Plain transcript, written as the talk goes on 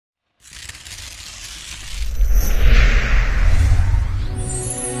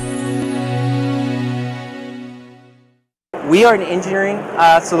We are an engineering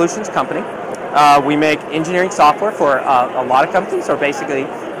solutions company. We make engineering software for a lot of companies, or basically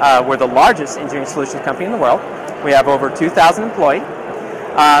we're the largest engineering solutions company in the world. We have over 2,000 employees.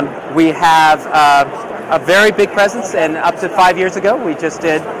 We have a very big presence, and up to 5 years ago we just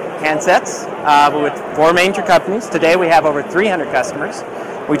did handsets with 4 major companies. Today we have over 300 customers.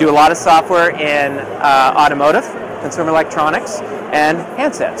 We do a lot of software in automotive, consumer electronics, and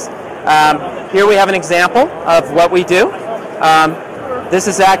handsets. Here we have an example of what we do. This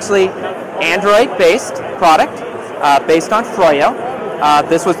is actually Android-based product based on Froyo.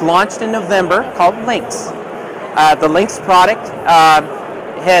 This was launched in November, called Lynx. The Lynx product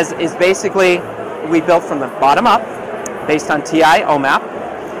is basically, we built from the bottom up, based on TI OMAP.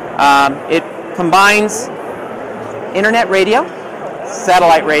 It combines internet radio,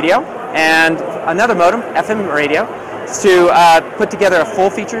 satellite radio, and another modem, FM radio, to put together a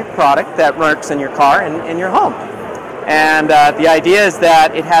full-featured product that works in your car and in your home. And the idea is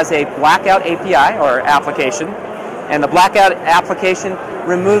that it has a blackout API or application, and the blackout application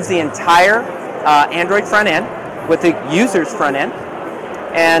removes the entire Android front end with the user's front end,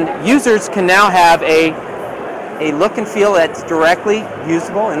 and users can now have a look and feel that's directly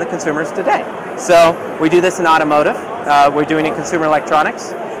usable in the consumers today. So we do this in automotive, we're doing it in consumer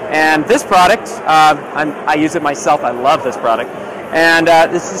electronics, and this product, I use it myself, I love this product, and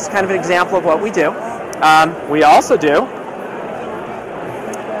this is kind of an example of what we do. We also do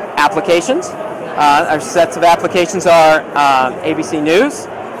applications. Our sets of applications are ABC News,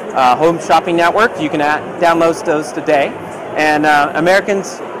 Home Shopping Network. You can download those today. And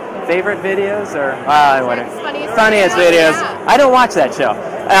Americans' favorite videos, or funniest videos. Yeah. I don't watch that show.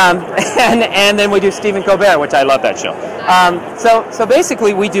 And then we do Stephen Colbert, which I love that show. So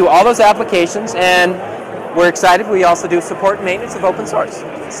basically we do all those applications, and we're excited. We also do support and maintenance of open source.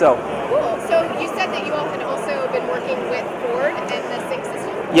 So. So you said that you all had also been working with Ford and the Sync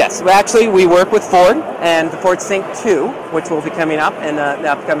system? Yes, actually we work with Ford and the Ford Sync 2, which will be coming up in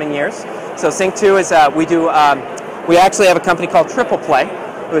the upcoming years. So Sync 2 is, we actually have a company called Triple Play,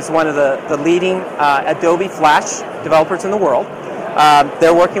 who is one of the leading Adobe Flash developers in the world.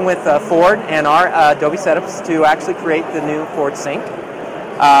 They're working with Ford and our Adobe setups to actually create the new Ford Sync.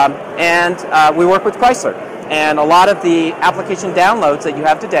 And we work with Chrysler. And a lot of the application downloads that you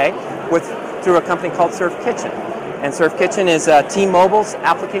have today through a company called Surf Kitchen. And Surf Kitchen is T-Mobile's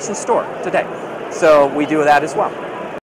application store today. So we do that as well.